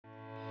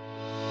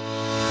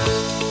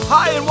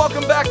Hi, and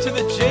welcome back to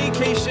the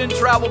Jaycation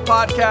Travel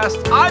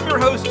Podcast. I'm your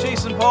host,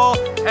 Jason Paul,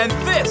 and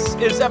this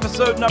is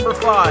episode number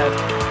 5.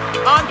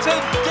 On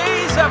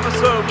today's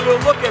episode, we'll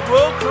look at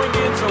Royal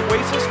Caribbean's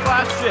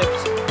Oasis-class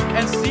ships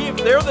and see if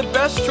they're the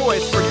best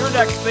choice for your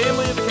next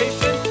family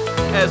vacation,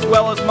 as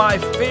well as my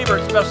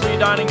favorite specialty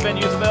dining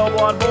venues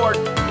available on board.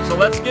 So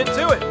let's get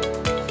to it.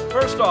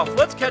 First off,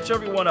 let's catch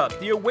everyone up.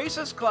 The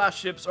Oasis-class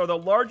ships are the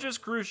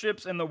largest cruise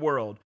ships in the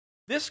world.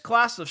 This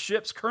class of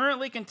ships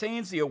currently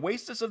contains the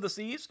Oasis of the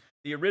Seas,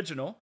 the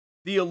original,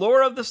 the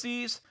Allure of the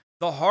Seas,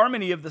 the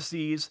Harmony of the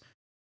Seas,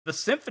 the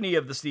Symphony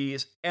of the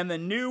Seas, and the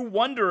new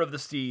Wonder of the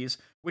Seas,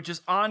 which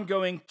is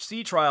ongoing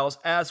sea trials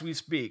as we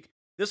speak.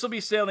 This will be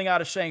sailing out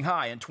of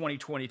Shanghai in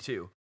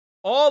 2022.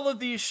 All of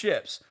these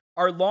ships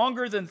are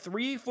longer than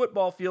 3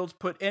 football fields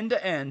put end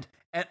to end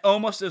and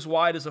almost as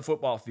wide as a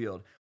football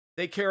field.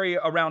 They carry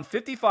around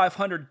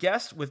 5,500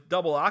 guests with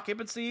double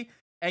occupancy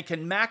and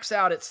can max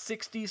out at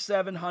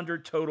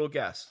 6,700 total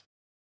guests.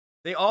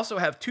 They also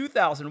have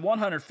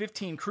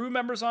 2,115 crew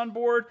members on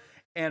board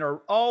and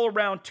are all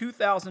around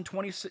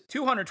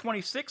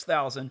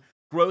 226,000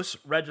 gross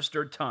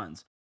registered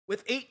tons.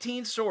 With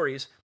 18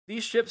 stories,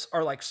 these ships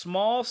are like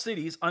small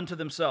cities unto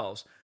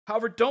themselves.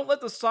 However, don't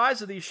let the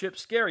size of these ships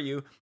scare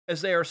you,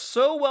 as they are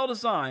so well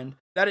designed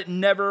that it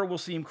never will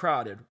seem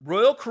crowded.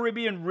 Royal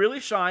Caribbean really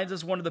shines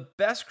as one of the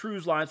best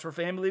cruise lines for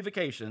family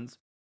vacations,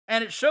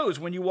 and it shows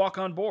when you walk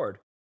on board.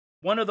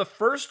 One of the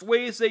first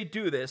ways they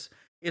do this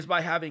is by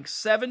having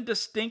 7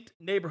 distinct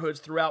neighborhoods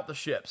throughout the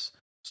ships,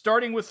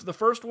 starting with the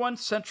first one,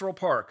 Central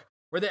Park,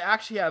 where they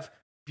actually have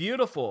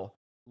beautiful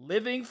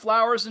living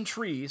flowers and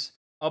trees,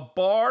 a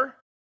bar,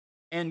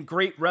 and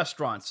great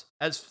restaurants.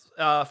 As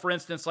for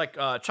instance, like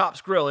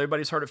Chops Grill.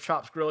 Everybody's heard of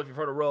Chops Grill. If you've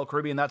heard of Royal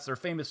Caribbean, that's their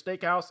famous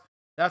steakhouse.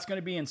 That's going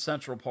to be in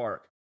Central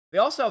Park. They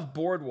also have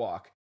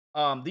Boardwalk.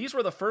 These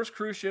were the first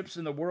cruise ships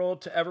in the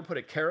world to ever put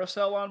a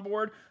carousel on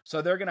board,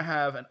 so they're going to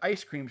have an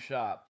ice cream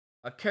shop,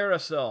 a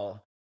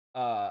carousel,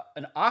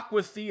 an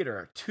aqua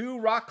theater, 2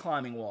 rock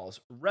climbing walls,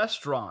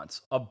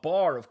 restaurants, a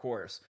bar, of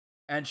course,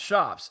 and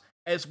shops,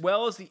 as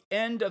well as the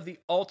end of the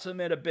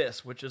Ultimate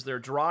Abyss, which is their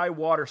dry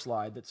water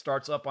slide that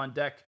starts up on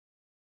deck,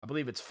 I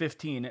believe it's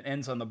 15, and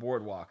ends on the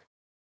boardwalk.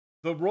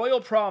 The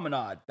Royal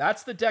Promenade,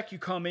 that's the deck you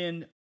come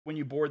in when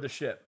you board the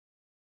ship.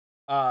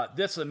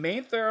 This is the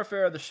main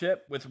thoroughfare of the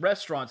ship with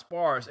restaurants,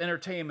 bars,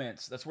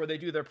 entertainments. That's where they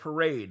do their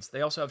parades. They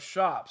also have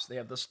shops. They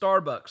have the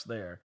Starbucks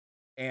there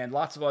and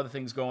lots of other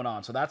things going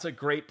on. So that's a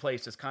great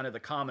place. It's kind of the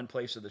common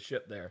place of the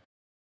ship there.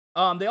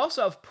 They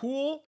also have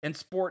pool and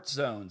sports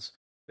zones.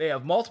 They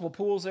have multiple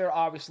pools there,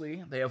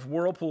 obviously. They have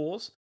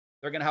whirlpools.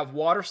 They're going to have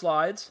water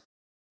slides.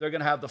 They're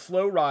going to have the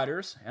flow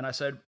riders, and I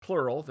said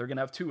plural. They're going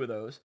to have 2 of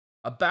those.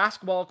 A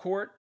basketball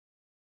court,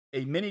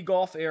 a mini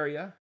golf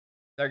area.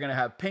 They're going to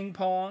have ping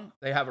pong.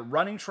 They have a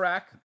running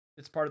track.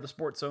 It's part of the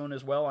sports zone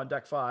as well on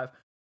deck 5.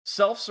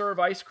 Self-serve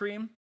ice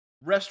cream,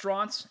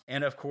 restaurants,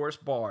 and of course,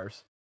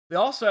 bars. They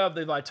also have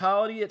the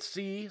Vitality at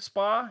Sea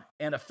Spa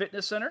and a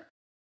fitness center.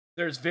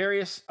 There's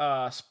various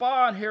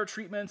spa and hair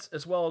treatments,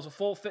 as well as a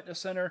full fitness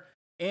center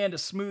and a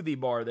smoothie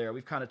bar there.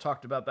 We've kind of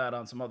talked about that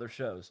on some other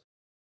shows.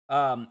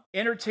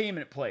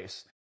 Entertainment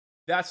place.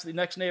 That's the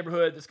next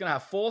neighborhood. It's going to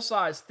have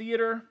full-size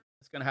theater.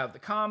 It's going to have the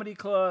comedy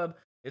club.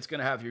 It's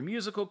going to have your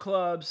musical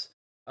clubs.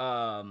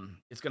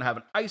 It's going to have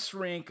an ice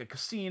rink, a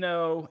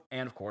casino,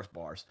 and of course,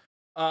 bars.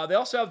 They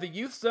also have the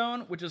youth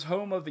zone, which is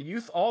home of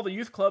all the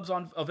youth clubs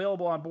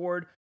available on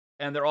board,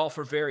 and they're all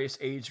for various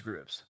age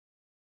groups.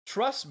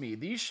 Trust me,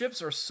 these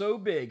ships are so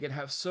big and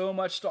have so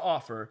much to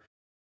offer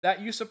that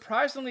you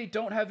surprisingly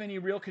don't have any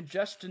real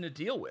congestion to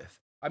deal with.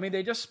 I mean,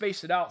 they just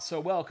space it out so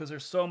well because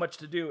there's so much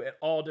to do at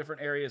all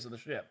different areas of the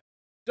ship.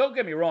 Don't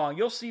get me wrong,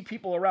 you'll see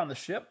people around the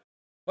ship,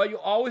 but you'll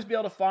always be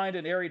able to find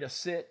an area to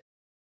sit,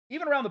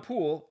 even around the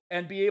pool,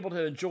 and be able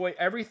to enjoy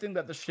everything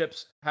that the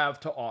ships have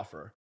to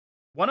offer.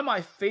 One of my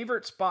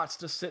favorite spots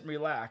to sit and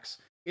relax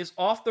is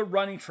off the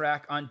running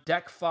track on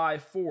deck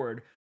 5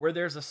 forward, where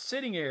there's a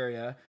sitting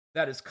area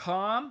that is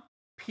calm,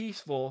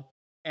 peaceful,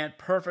 and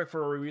perfect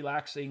for a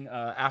relaxing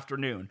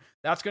afternoon.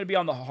 That's going to be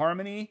on the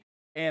Harmony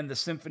and the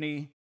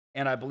Symphony,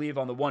 and I believe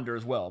on the Wonder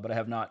as well, but I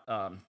have not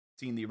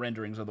seen the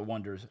renderings of the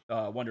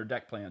Wonder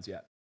deck plans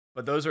yet.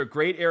 But those are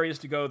great areas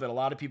to go that a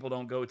lot of people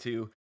don't go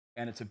to,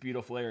 and it's a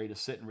beautiful area to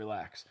sit and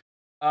relax.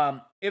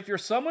 If you're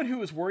someone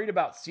who is worried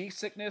about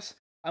seasickness,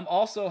 I'm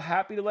also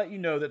happy to let you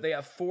know that they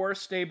have 4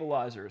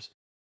 stabilizers,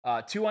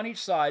 2 on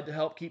each side to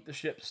help keep the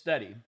ship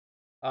steady.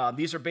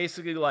 These are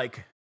basically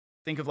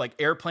think of like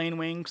airplane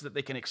wings that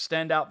they can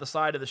extend out the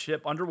side of the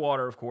ship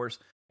underwater, of course,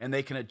 and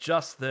they can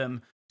adjust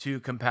them to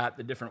combat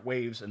the different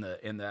waves and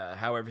the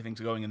how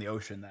everything's going in the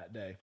ocean that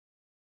day.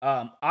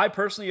 I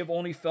personally have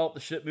only felt the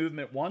ship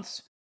movement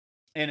once,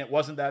 and it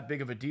wasn't that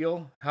big of a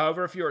deal.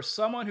 However, if you're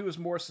someone who is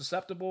more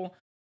susceptible,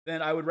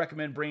 then I would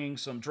recommend bringing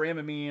some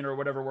Dramamine or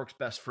whatever works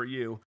best for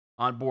you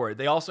on board.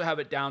 They also have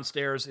it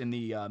downstairs in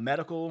the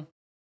medical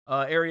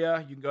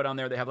area. You can go down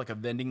there. They have like a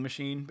vending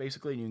machine,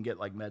 basically, and you can get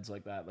like meds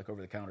like that, like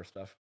over-the-counter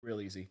stuff,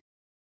 real easy,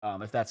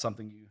 if that's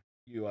something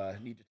you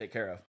need to take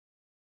care of.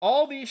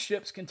 All these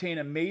ships contain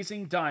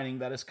amazing dining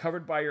that is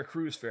covered by your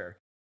cruise fare.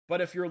 But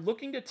if you're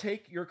looking to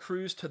take your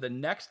cruise to the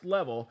next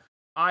level,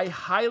 I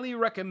highly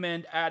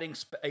recommend adding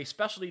a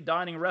specialty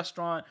dining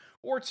restaurant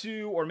or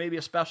two, or maybe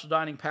a special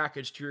dining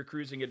package to your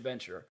cruising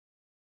adventure.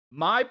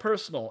 My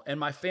personal and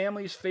my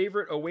family's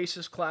favorite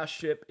Oasis class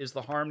ship is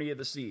the Harmony of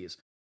the Seas.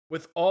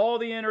 With all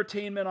the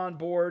entertainment on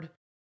board,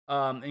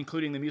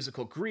 including the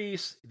musical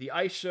Grease, the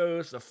ice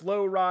shows, the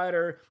Flow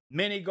Rider,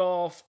 mini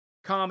golf,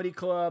 comedy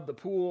club, the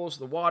pools,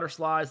 the water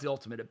slides, the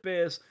ultimate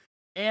abyss,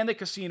 and the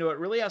casino, it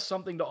really has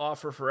something to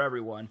offer for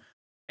everyone.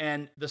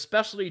 And the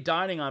specialty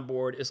dining on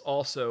board is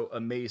also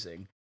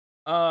amazing.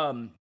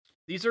 The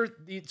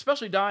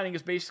specialty dining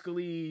is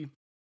basically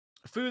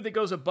food that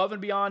goes above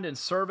and beyond in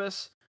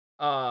service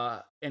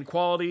and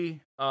quality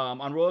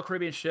on Royal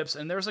Caribbean ships,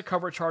 and there's a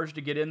cover charge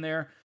to get in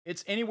there.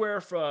 It's anywhere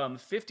from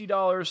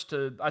 $50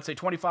 to, I'd say,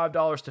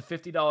 $25 to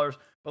 $50.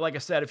 But like I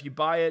said, if you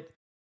buy it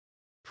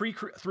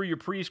through your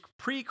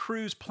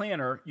pre-cruise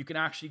planner, you can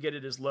actually get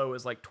it as low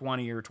as like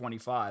 20 or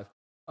 25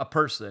 a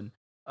person.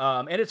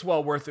 And it's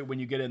well worth it when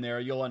you get in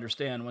there. You'll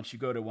understand once you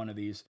go to one of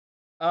these.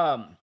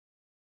 But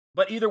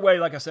either way,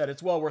 like I said,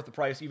 it's well worth the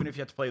price, even if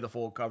you have to pay the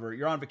full cover.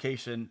 You're on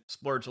vacation,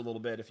 splurge a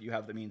little bit if you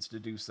have the means to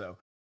do so.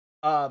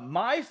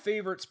 My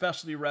favorite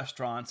specialty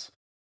restaurants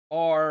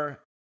are,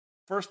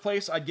 first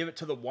place, I'd give it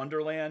to the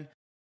Wonderland.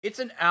 It's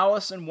an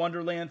Alice in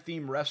Wonderland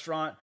themed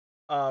restaurant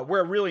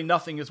where really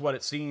nothing is what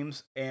it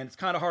seems. And it's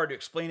kind of hard to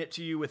explain it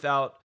to you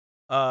without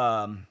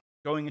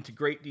going into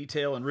great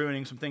detail and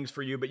ruining some things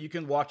for you. But you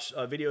can watch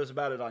videos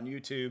about it on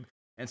YouTube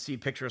and see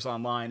pictures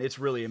online. It's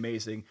really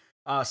amazing.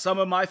 Some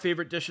of my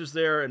favorite dishes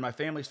there and my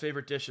family's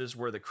favorite dishes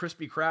were the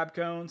crispy crab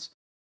cones,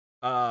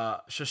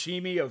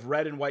 sashimi of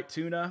red and white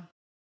tuna,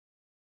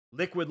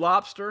 liquid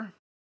lobster,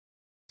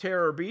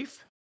 terror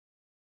beef,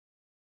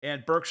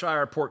 and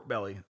Berkshire pork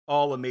belly.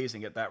 All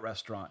amazing at that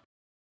restaurant.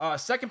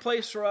 Second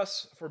place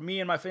for me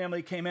and my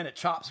family, came in at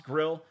Chops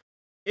Grill.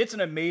 It's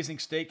an amazing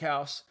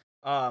steakhouse.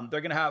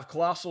 They're going to have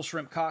colossal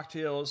shrimp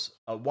cocktails,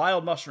 a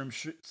wild mushroom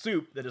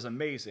soup that is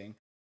amazing.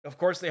 Of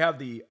course, they have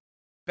the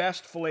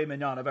best filet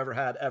mignon I've ever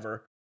had,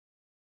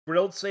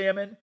 grilled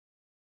salmon,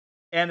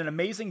 and an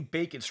amazing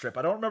bacon strip.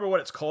 I don't remember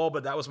what it's called,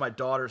 but that was my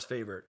daughter's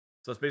favorite.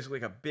 So it's basically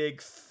like a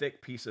big,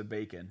 thick piece of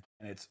bacon,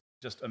 and it's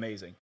just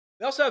amazing.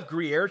 They also have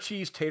Gruyere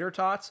cheese tater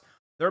tots.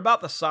 They're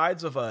about the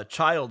size of a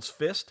child's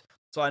fist.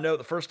 So I know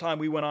the first time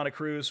we went on a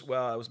cruise,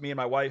 well, it was me and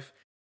my wife,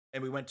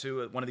 and we went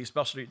to one of these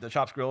the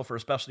Chops Grill for a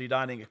specialty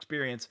dining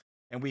experience.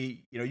 And you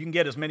can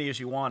get as many as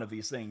you want of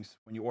these things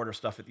when you order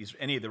stuff at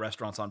any of the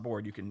restaurants on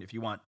board. You can, if you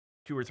want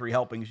 2 or 3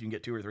 helpings, you can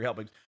get 2 or 3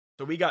 helpings.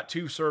 So we got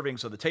 2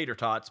 servings of the tater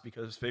tots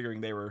because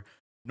figuring they were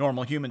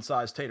normal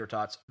human-sized tater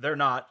tots. They're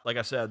not. Like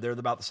I said, they're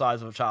about the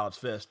size of a child's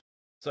fist.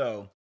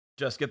 So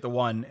just get the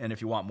one, and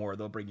if you want more,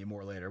 they'll bring you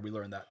more later. We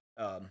learned that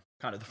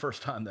kind of the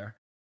first time there.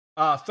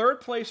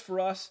 Third place for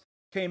us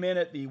came in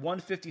at the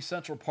 150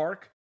 Central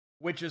Park,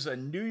 which is a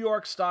New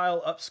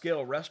York-style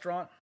upscale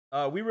restaurant.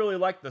 We really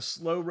like the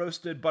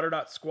slow-roasted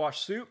butternut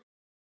squash soup,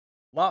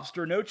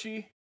 lobster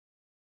gnocchi,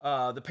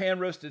 the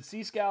pan-roasted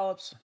sea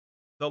scallops,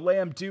 the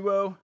lamb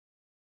duo,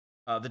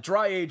 the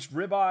dry-aged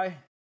ribeye,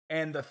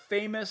 and the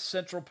famous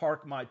Central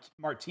Park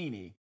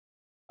martini.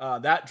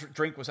 That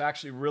drink was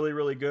actually really,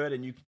 really good,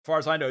 and as far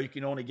as I know, you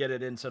can only get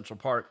it in Central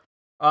Park.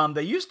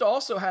 They used to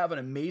also have an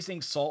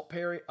amazing salt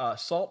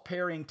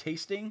pairing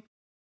tasting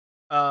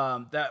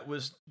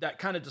that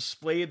kind of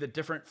displayed the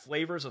different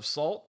flavors of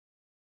salt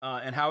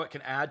and how it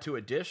can add to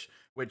a dish,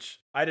 which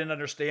I didn't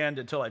understand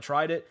until I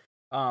tried it.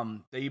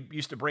 They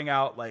used to bring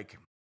out they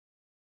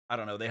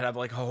have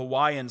like a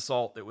Hawaiian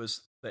salt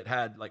that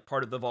had like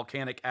part of the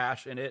volcanic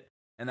ash in it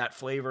and that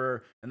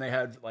flavor, and they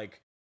had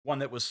like one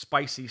that was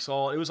spicy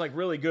salt. It was like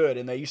really good,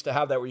 and they used to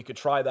have that where you could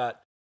try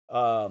that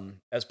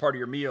as part of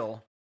your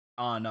meal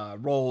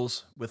on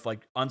rolls with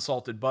like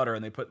unsalted butter,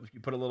 and you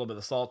put a little bit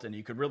of salt in.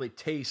 You could really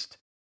taste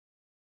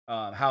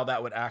how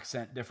that would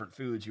accent different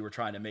foods you were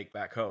trying to make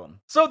back home.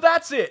 So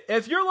that's it.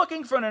 If you're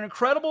looking for an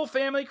incredible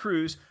family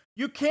cruise,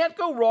 you can't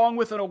go wrong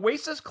with an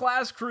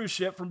Oasis-class cruise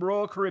ship from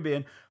Royal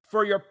Caribbean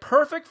for your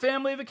perfect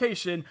family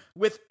vacation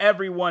with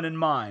everyone in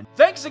mind.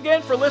 Thanks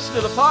again for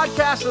listening to the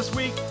podcast this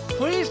week.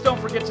 Please don't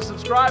forget to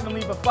subscribe and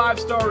leave a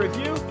 5-star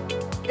review.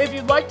 If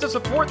you'd like to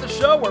support the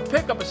show or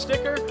pick up a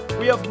sticker,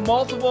 we have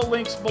multiple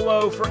links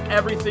below for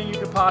everything you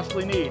could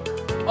possibly need.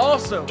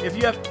 Also, if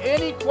you have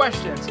any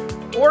questions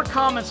or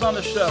comments on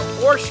the show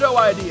or show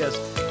ideas,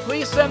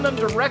 please send them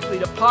directly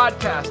to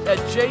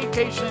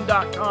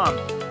podcast@jcation.com.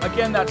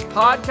 Again, that's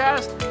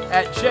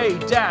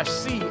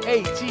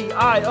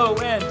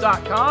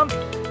podcast@j-cation.com.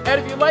 And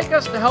if you'd like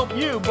us to help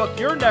you book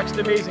your next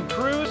amazing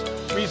cruise,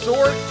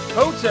 resort,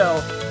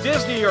 hotel,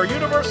 Disney or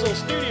Universal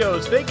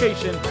Studios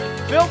vacation,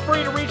 feel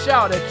free to reach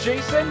out at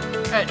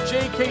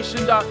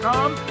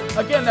jason@jcation.com.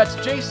 Again, that's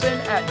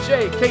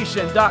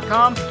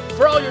jason@jcation.com.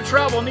 For all your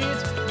travel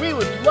needs, we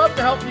would love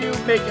to help you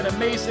make an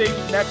amazing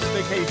next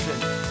vacation.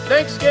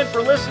 Thanks again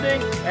for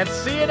listening, and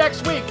see you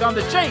next week on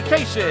the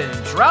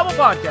Jaycation Travel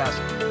Podcast.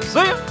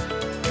 See ya!